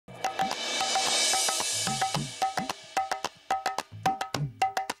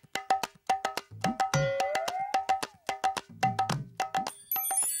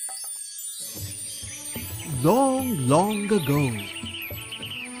long, long ago,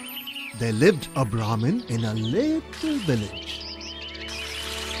 there lived a Brahmin in a little village.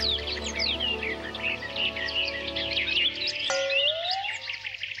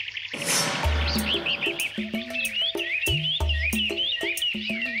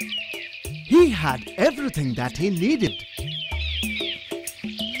 He had everything that he needed.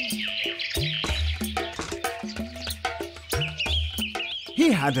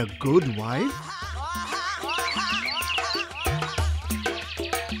 He had a good wife,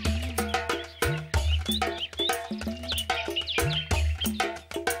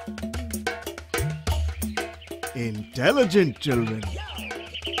 intelligent children,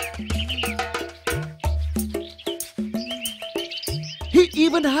 he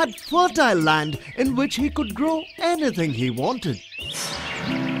even had fertile land in which he could grow anything he wanted.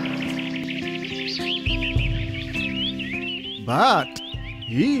 But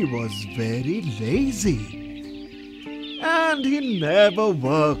he was very lazy and he never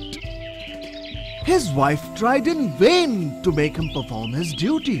worked. His wife tried in vain to make him perform his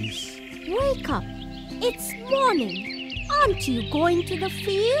duties. Wake up! It's morning. Aren't you going to the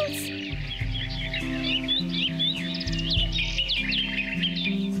fields?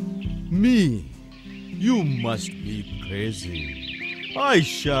 Me? You must be crazy. I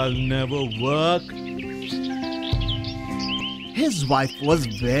shall never work. His wife was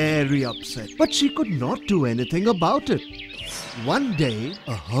very upset, but she could not do anything about it. One day,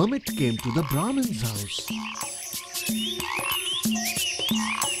 a hermit came to the Brahmin's house.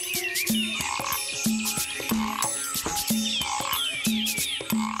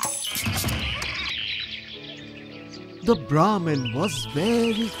 The Brahmin was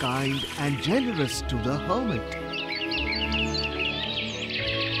very kind and generous to the hermit.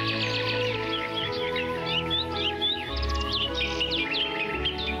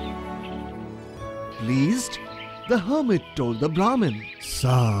 Pleased, the hermit told the Brahmin,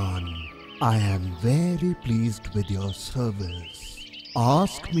 "Son, I am very pleased with your service.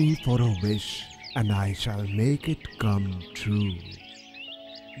 Ask me for a wish and I shall make it come true."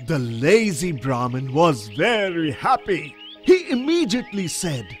 The lazy Brahmin was very happy. He immediately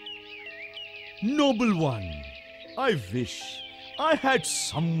said, Noble one, I wish I had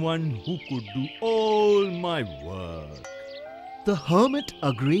someone who could do all my work. The hermit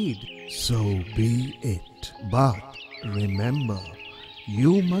agreed. So be it. But remember,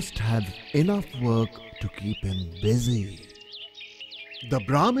 you must have enough work to keep him busy. The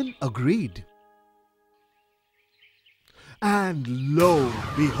Brahmin agreed. And lo,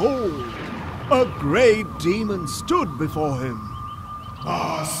 behold, a great demon stood before him.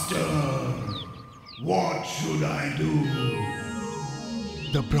 Master, what should I do?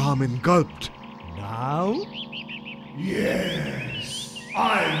 The Brahmin gulped. Now? Yes,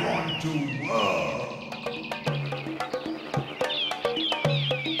 I want to work.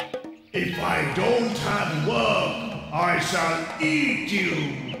 If I don't have work, I shall eat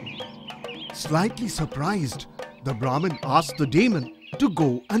you. Slightly surprised, the Brahmin asked the demon to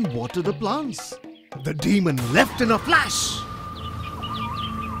go and water the plants. The demon left in a flash.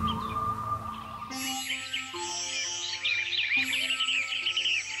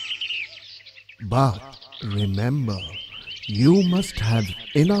 But remember, you must have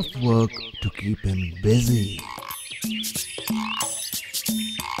enough work to keep him busy.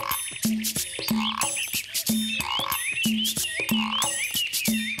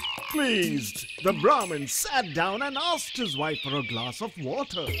 Pleased, the Brahmin sat down and asked his wife for a glass of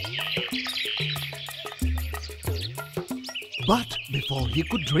water. But before he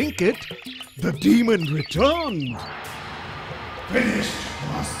could drink it, the demon returned. Finished,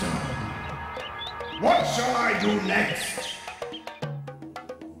 Master. What shall I do next?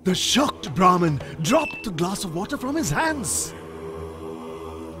 The shocked Brahmin dropped the glass of water from his hands.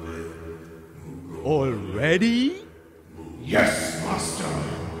 Already? Yes, Master.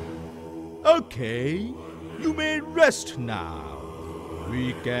 Okay, you may rest now.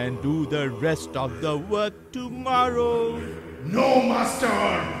 We can do the rest of the work tomorrow. No, Master.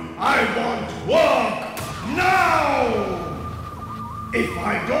 I want work now. If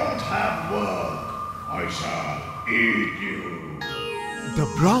I don't have work, I shall eat you.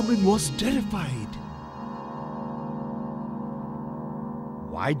 The Brahmin was terrified.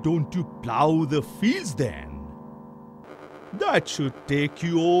 Why don't you plow the fields then? That should take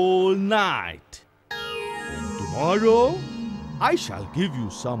you all night. And tomorrow, I shall give you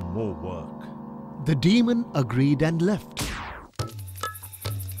some more work. The demon agreed and left.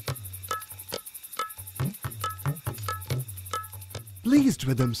 Pleased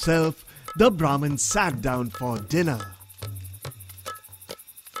with himself, the Brahmin sat down for dinner.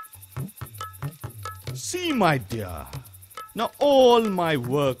 See, my dear. Now all my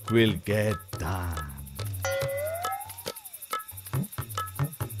work will get done.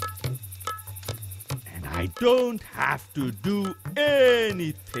 And I don't have to do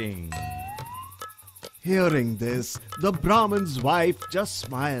anything. Hearing this, the Brahmin's wife just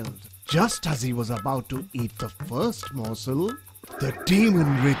smiled. Just as he was about to eat the first morsel, the demon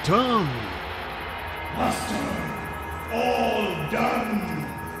returned. Master, all done.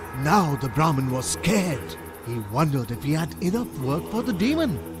 Now the Brahmin was scared. He wondered if he had enough work for the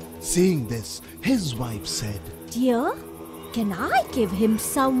demon. Seeing this, his wife said, Dear, can I give him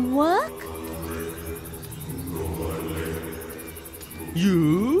some work?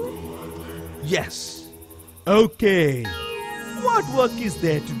 You? Yes. Okay. What work is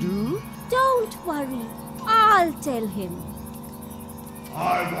there to do? Don't worry, I'll tell him.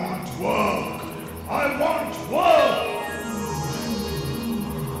 I want work. I want work.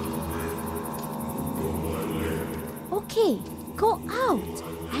 Okay, go out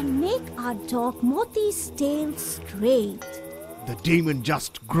and make our dog Moti's tail straight. The demon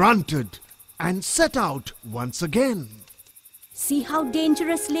just grunted and set out once again. See how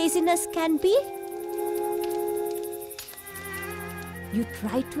dangerous laziness can be? You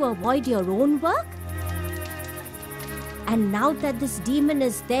try to avoid your own work? And now that this demon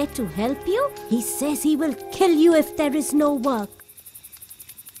is there to help you, he says he will kill you if there is no work.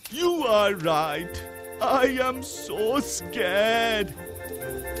 You are right. I am so scared.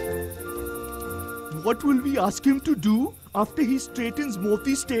 What will we ask him to do after he straightens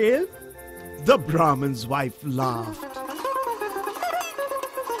Moti's tail? The Brahmin's wife laughed.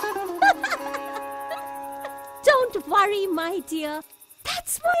 Don't worry, my dear.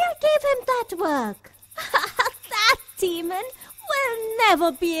 That's why I gave him that work. That demon will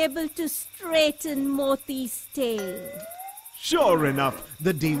never be able to straighten Moti's tail. Sure enough,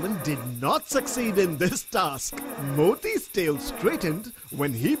 the demon did not succeed in this task. Moti's tail straightened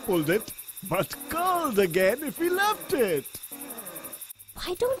when he pulled it, but curled again if he left it.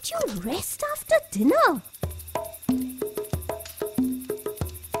 Why don't you rest after dinner?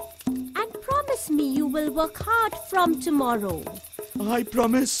 And promise me you will work hard from tomorrow. I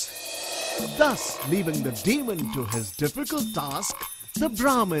promise. Thus, leaving the demon to his difficult task, the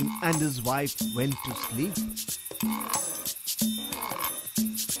Brahmin and his wife went to sleep.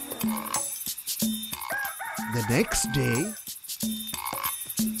 The next day,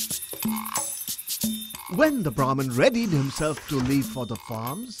 when the Brahmin readied himself to leave for the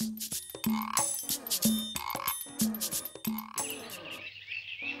farms,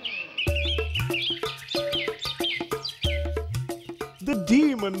 the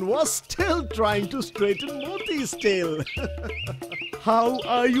demon was still trying to straighten Moti's tail. How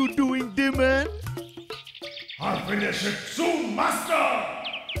are you doing, demon? I'll finish it soon, master.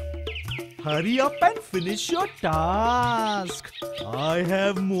 Hurry up and finish your task. I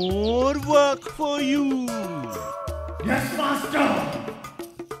have more work for you. Yes, master.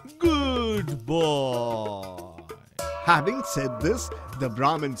 Good boy. Having said this, the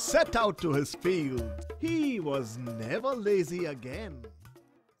Brahmin set out to his field. He was never lazy again.